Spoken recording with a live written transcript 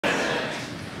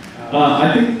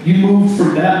I think you moved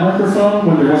from that microphone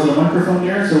when there wasn't a microphone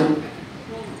there, so...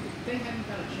 Well, they haven't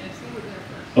got a chance. They were there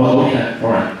first. Oh, okay,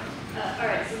 all right. All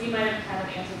right, so you might have kind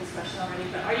of answered this question already,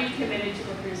 but are you committed to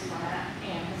the cruise format?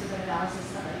 And has there been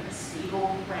analysis of like a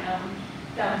stable, round,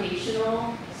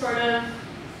 foundational sort of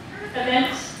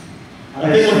event? I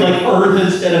think with like Earth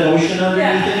instead of ocean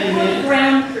underneath it. Yeah, like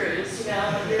ground cruise, you know,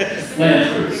 like you're just Land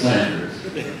cruise.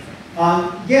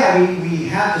 Yeah, we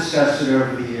have discussed it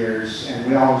over the years, and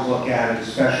we always look at it,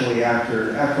 especially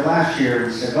after last year,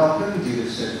 we said, well, could we do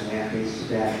this as a land-based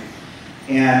event?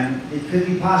 And it could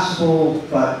be possible,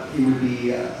 but it would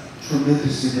be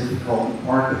tremendously difficult, in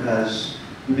part because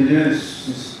we've been doing this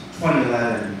since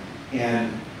 2011,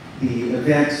 and the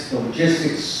events, the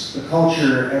logistics, the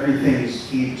culture, everything is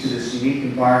key to this unique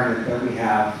environment that we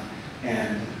have.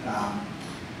 And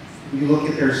you look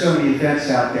at, there are so many events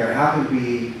out there, how could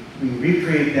we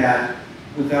recreate that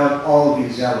without all of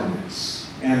these elements?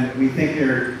 And we think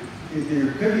there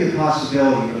could be a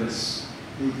possibility, but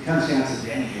it comes down to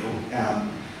venue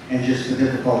and just the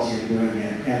difficulty of doing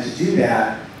it. And to do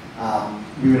that,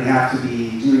 we would have to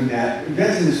be doing that,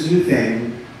 inventing this new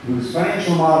thing, whose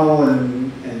financial model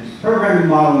and programming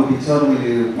model would be totally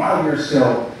new while we're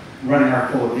still running our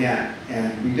full event.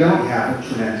 And we don't have a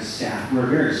tremendous staff. We're a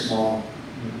very small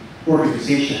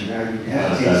organization. You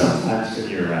hesitate sometimes to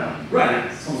year-round. Right.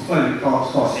 It's almost funny to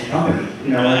call us a company. You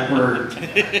know, like we're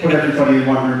put everybody in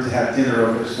one room to have dinner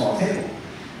over a small table.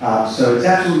 So it's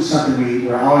absolutely something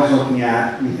we're always looking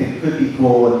at. We think could be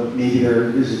cool, and maybe there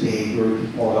is a day where we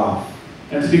can pull it off.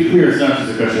 And to be clear, it's not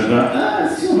just a question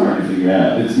about, it's too hard to figure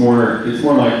out. It's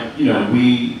more like, you know,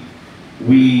 we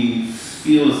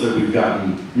feel as though we've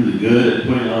gotten really good at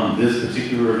putting on this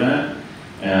particular event.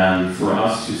 And for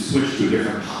us to switch to a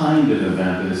different kind of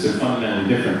event that is so fundamentally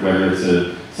different, whether it's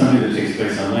something that takes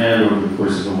place on land over the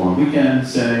course of a long weekend,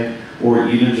 say, or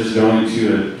even just going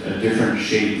to a different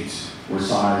shaped or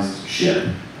sized ship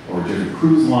or a different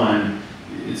cruise line,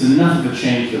 it's enough of a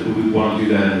change that we would want to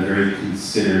do that in a very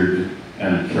considered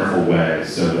and careful way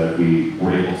so that we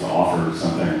were able to offer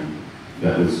something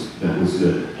that was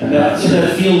good. And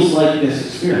that feels like this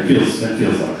experience. That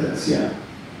feels like this, yeah.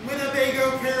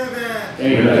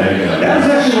 There you go. That was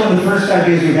actually one of the first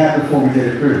ideas we had before we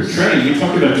did a cruise. Training, you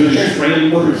talked about doing a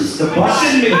training cruise. The bus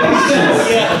shouldn't make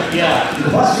sense. Yeah. The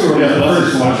bus tour was the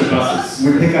first one. Bunch of buses.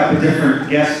 We pick up a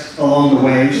different guest along the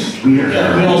way, just weird.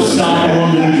 Yeah, we all stop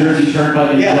along the New Jersey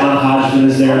Turnpike and John Hodgman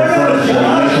is there in front of the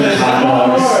hot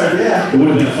dogs. Yeah. It would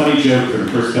have been a funny joke for the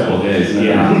first couple of days. And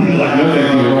then like, no, thank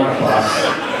you.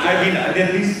 I mean,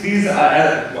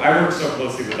 I work so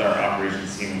closely with our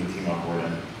operations team and the team on board,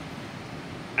 and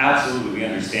absolutely we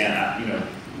understand, you know,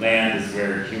 land is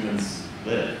where humans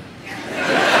live.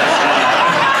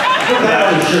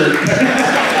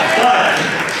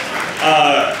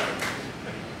 But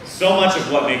so much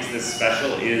of what makes this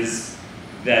special is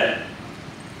that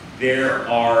there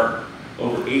are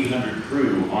over 800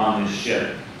 crew on this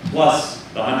ship, plus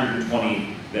the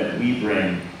 120 that we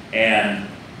bring, and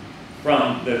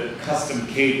from the custom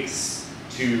cakes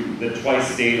to the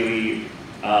twice daily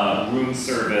room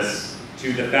service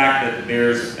to the fact that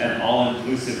there's an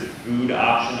all-inclusive food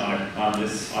option on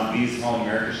these Home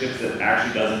America ships that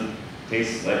actually doesn't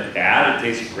taste like bad, it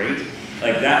tastes great.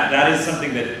 Like that is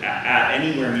something that at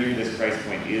anywhere near this price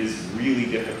point is really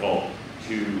difficult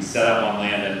to set up on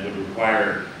land and would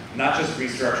require not just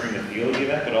restructuring the feel of the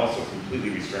event, but also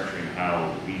completely restructuring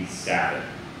how we staff it.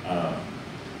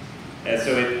 And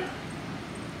so it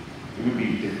would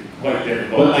be quite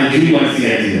difficult. But I do like the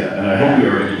idea, and I hope we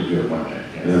are able to do it one day.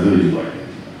 I really do like the idea.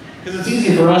 Because it's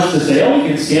easy for us to say, oh, we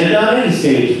can stand on any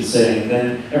stage and sing. And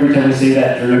then every time we say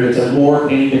that, Drew gets a more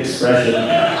pained expression